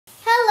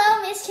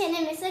Miss Chin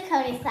and Miss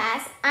Lacone's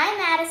class. I'm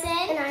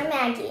Madison. And I'm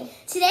Maggie.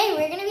 Today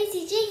we're going to be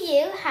teaching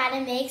you how to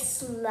make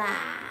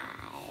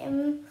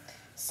slime.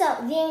 So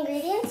the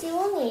ingredients you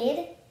will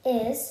need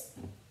is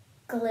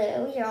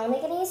glue. You're only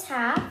going to use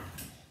half,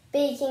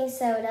 baking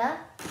soda,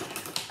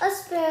 a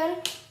spoon,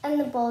 and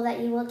the bowl that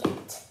you will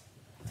get.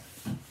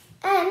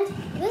 And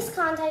this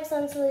contact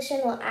lens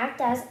solution will act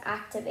as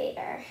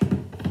activator.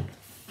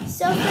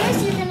 So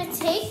first you're going to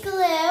take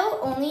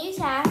glue, only use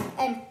half,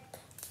 and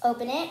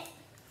open it.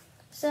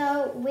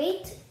 So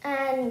wait,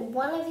 and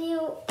one of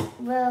you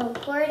will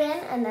pour it in,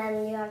 and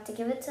then you have to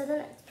give it to the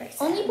next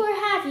person. Only pour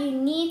half. You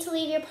need to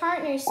leave your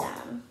partner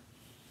some.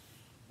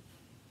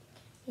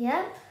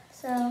 Yep.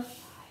 So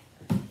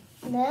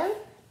then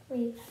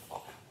we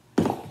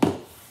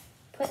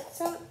put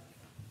some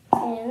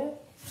in.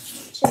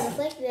 Should look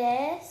like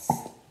this.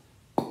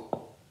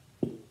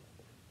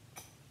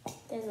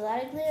 There's a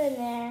lot of glue in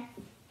there.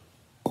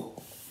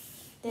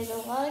 There's a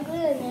lot of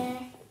glue in there.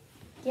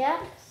 Yep.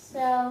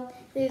 So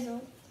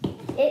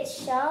it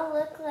shall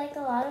look like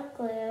a lot of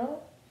glue.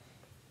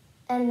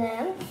 And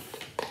then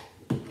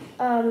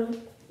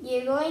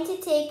you're going to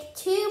take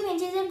 2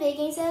 pinches of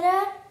baking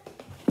soda.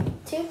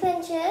 2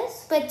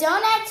 pinches. But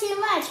don't add too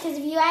much, because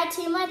if you add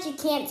too much, you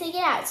can't take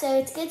it out. So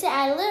it's good to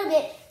add a little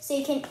bit so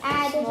you can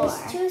add more.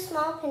 Just 2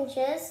 small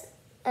pinches,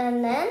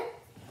 and then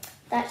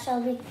that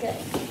shall be good.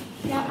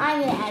 Now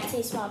I'm going to add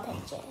 2 small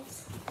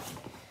pinches.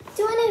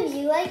 Do any of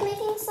you like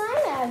making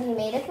slime? Have you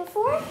made it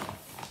before?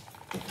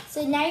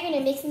 So now you're going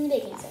to mix in the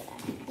baking soda.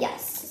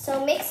 Yes.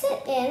 So mix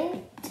it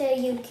in till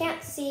you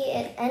can't see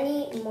it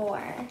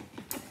anymore.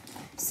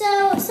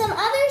 So some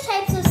other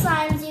types of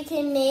slimes you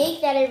can make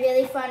that are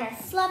really fun are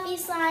fluffy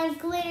slime,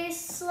 glitter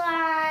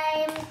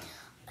slime,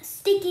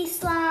 sticky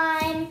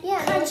slime,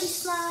 crunchy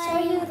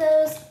slime. Show you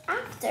those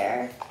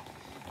after.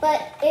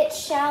 But it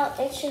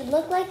should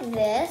look like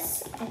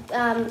this.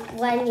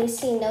 When you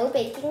see no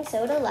baking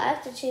soda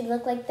left, it should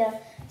look like the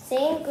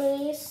same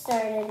glue you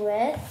started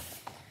with.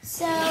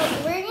 So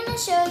we're going to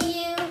show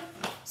you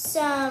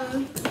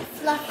some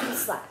fluffy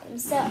slime.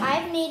 So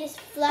I've made a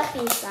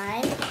fluffy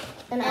slime.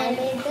 And I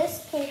made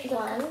this pink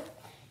one.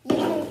 You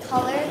can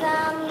color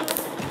them.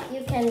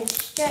 You can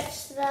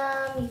stretch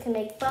them. You can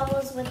make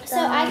bubbles with them. So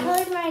I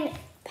colored mine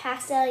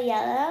pastel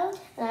yellow.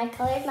 And I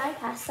colored mine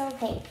pastel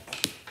pink.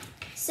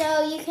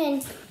 So you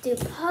can do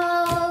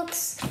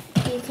pokes.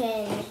 You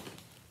can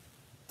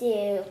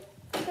do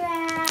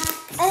cracks.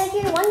 And if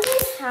you're wondering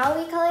how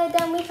we colored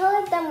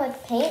them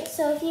with paint.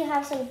 So if you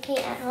have some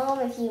paint at home,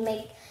 if you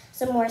make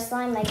some more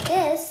slime like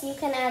this, you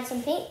can add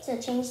some paint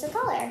to change the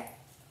color.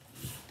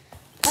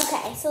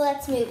 Okay, so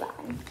let's move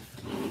on.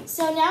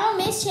 So now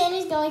Miss Chin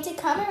is going to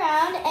come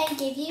around and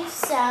give you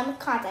some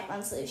contact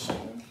lens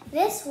solution.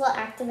 This will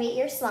activate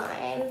your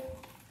slime.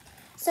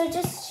 So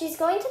she's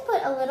going to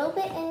put a little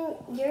bit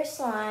in your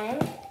slime,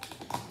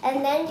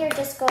 and then you're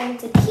just going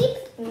to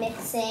keep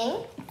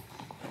mixing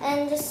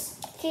and just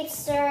keep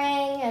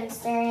stirring and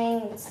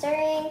stirring and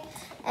stirring,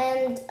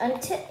 and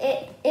until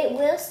it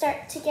will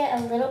start to get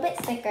a little bit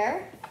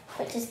thicker,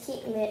 but just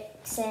keep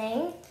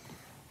mixing.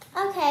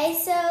 Okay,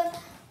 so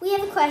we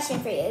have a question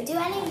for you. Do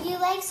any of you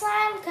like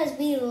slime? Because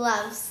we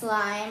love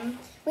slime.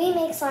 We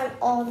make slime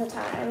all the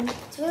time.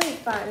 It's really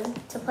fun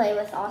to play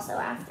with also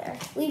after.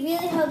 We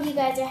really hope you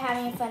guys are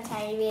having a fun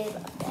time. You really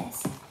love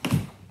this.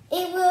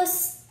 It will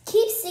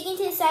keep sticking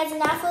to the sides and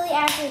not fully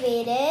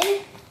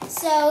activated.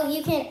 So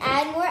you can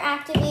add more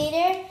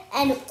activator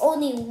and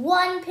only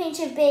 1 pinch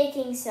of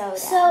baking soda.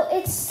 So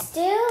it's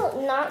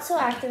still not so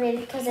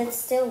activated because it's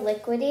still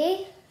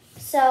liquidy.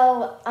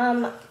 So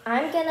I'm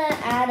gonna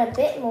add a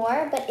bit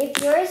more, but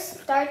if yours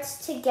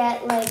starts to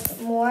get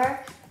like more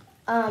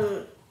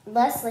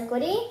less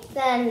liquidy,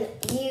 then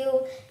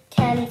you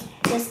can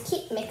just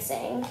keep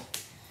mixing.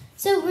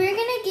 So we're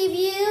gonna give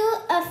you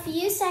a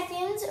few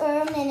seconds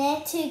or a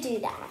minute to do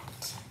that.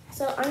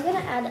 So I'm gonna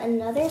add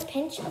another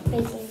pinch of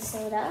baking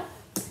soda.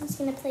 I'm just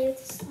gonna play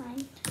with the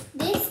slime.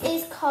 This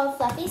is called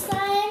fluffy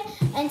slime,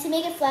 and to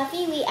make it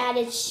fluffy, we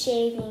added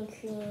shaving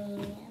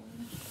cream.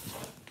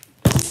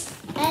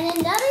 And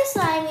another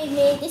slime we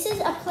made, this is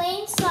a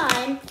plain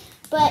slime,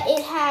 but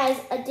it has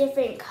a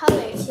different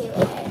color to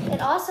it.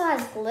 It also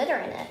has glitter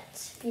in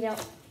it.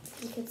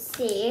 You can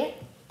see. It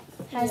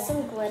has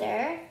some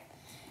glitter.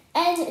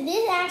 And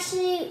this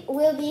actually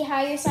will be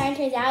how your slime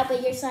turns out,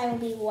 but your slime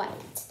will be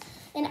white.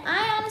 And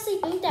I honestly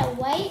think that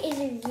white is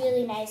a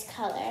really nice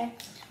color.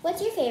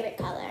 What's your favorite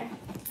color?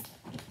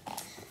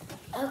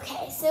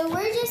 Okay, so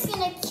we're just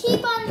gonna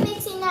keep on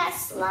mixing that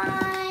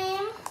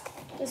slime.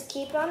 Just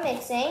keep on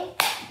mixing.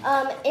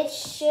 It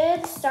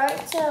should start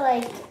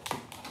to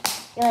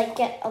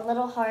get a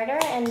little harder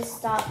and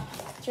stop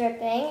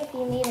dripping. If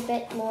you need a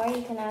bit more,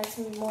 you can add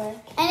some more.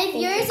 And if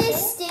yours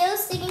is still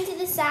sticking to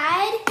the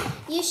side,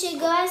 you should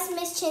go ask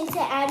Miss Chin to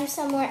add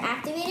some more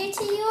activator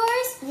to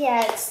yours.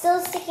 Yeah, it's still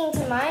sticking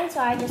to mine, so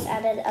I just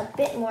added a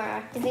bit more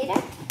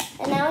activator.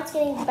 And now it's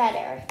getting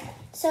better.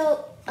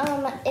 So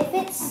if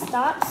it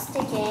stops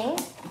sticking,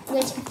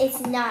 which it's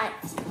not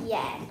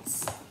yet,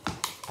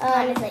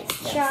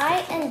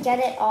 Try and get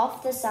it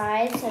off the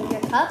sides of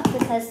your cup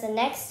because the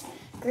next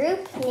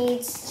group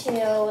needs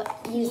to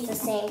use the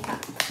same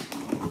cup.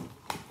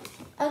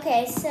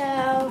 Okay,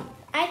 so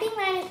I think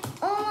mine is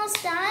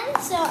almost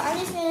done. So I'm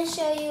just going to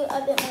show you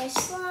a bit more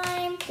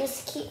slime.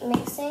 Just keep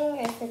mixing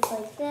if it's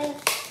like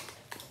this.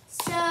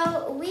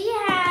 So we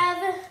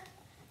have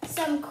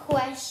some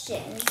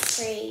questions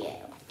for you.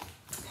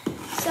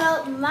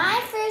 So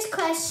my first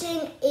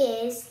question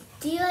is,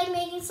 do you like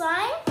making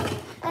slime?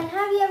 And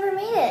have you ever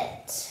made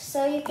it?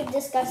 So you could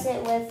discuss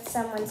it with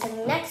someone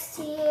sitting next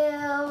to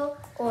you,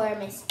 or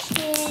Miss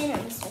Chin, or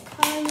Mr.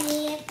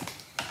 McCartney.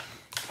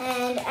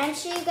 And I'm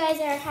sure you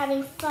guys are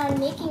having fun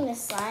making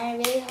this slime. I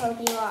really hope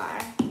you are.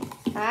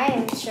 I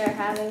am sure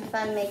having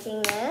fun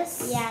making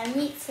this. Yeah,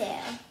 me too.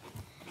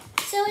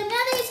 So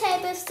another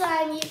type of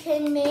slime you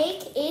can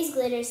make is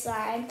glitter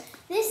slime.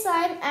 This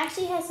slime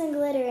actually has some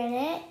glitter in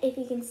it, if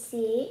you can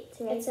see.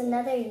 It's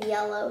another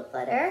yellow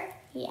glitter.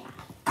 Yeah.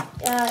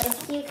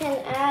 If you can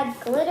add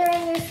glitter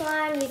in your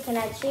slime, you can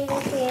add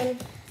shaving cream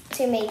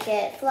to make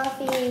it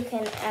fluffy. You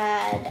can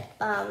add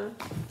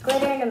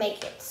glitter to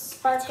make it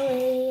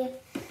sparkly.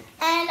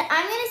 And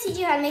I'm going to teach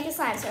you how to make a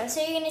slime. So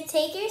you're going to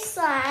take your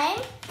slime,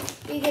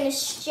 you're going to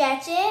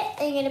stretch it,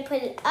 and you're going to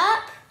put it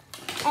up,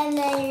 and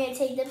then you're going to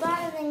take the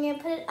bottom, and you're going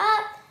to put it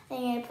up, and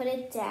you're going to put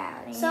it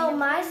down. So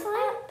my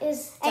slime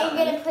is done. And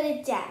you're going to put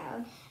it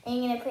down, and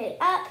you're going to put it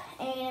up,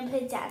 and you're going to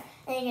put it down.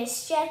 And you're going to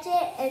stretch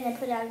it, and then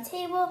put it on the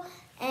table,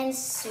 and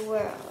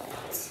swirl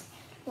it.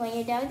 When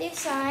you're done with your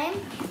slime,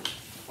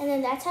 and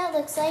then that's how it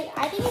looks like.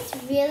 I think it's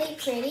really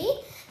pretty,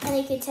 and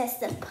you can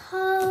test the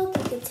poke,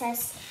 you can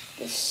test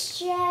the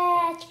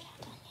stretch.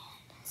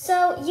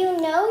 So you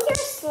know your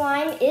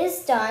slime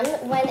is done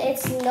when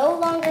it's no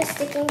longer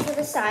sticking to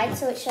the side,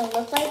 so it should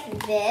look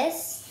like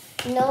this,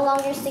 no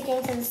longer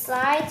sticking to the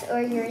sides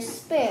or your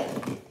spoon.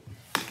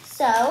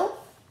 So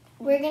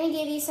we're going to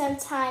give you some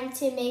time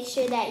to make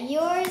sure that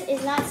yours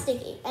is not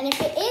sticky. And if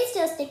it is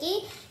still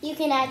sticky, you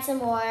can add some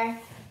more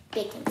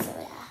baking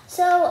soda.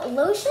 So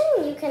lotion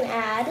you can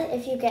add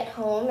if you get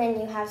home and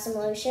you have some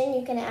lotion.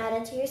 You can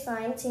add it to your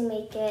slime to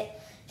make it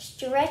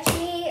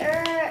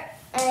stretchier,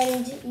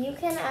 and you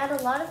can add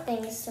a lot of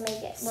things to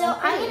make it So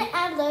I'm going to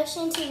add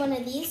lotion to one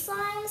of these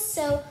slimes.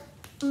 So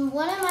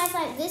one of my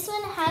slimes, this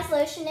one has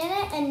lotion in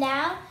it, and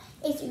now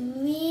it's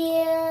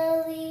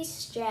really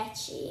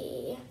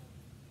stretchy.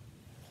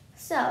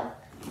 So,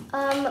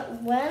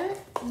 when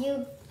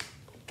you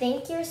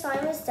think your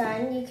slime is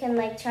done, you can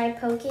try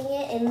poking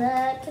it in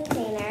the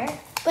container.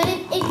 But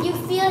if you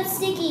feel it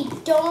sticky,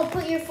 don't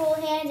put your full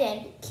hand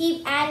in.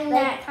 Keep adding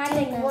that kind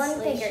of one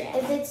solution. finger.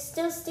 If it's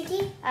still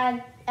sticky,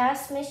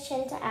 ask Miss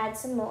Chin to add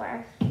some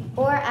more,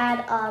 or add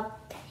a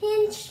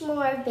pinch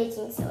more of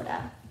baking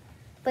soda.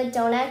 But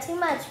don't add too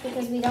much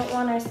because we don't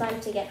want our slime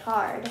to get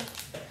hard.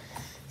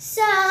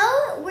 So,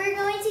 we're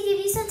going to give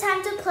you some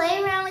time to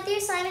play around with your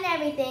slime and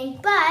everything,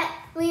 but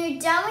when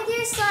you're done with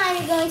your slime,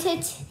 you're going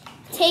to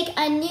take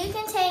a new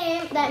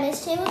container that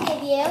Miss Chin will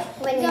give you.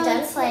 When you're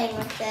done playing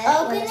with it,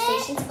 open when the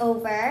station's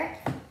over,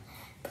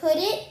 put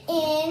it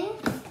in,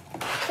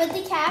 put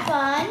the cap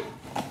on,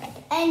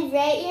 and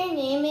write your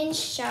name in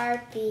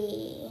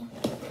Sharpie.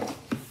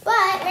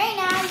 But right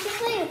now, you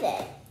can play with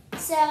it.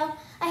 So,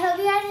 I hope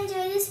you guys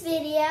enjoyed this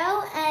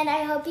video, and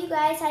I hope you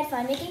guys had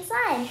fun making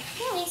slime.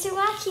 Yeah, thanks for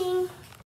watching.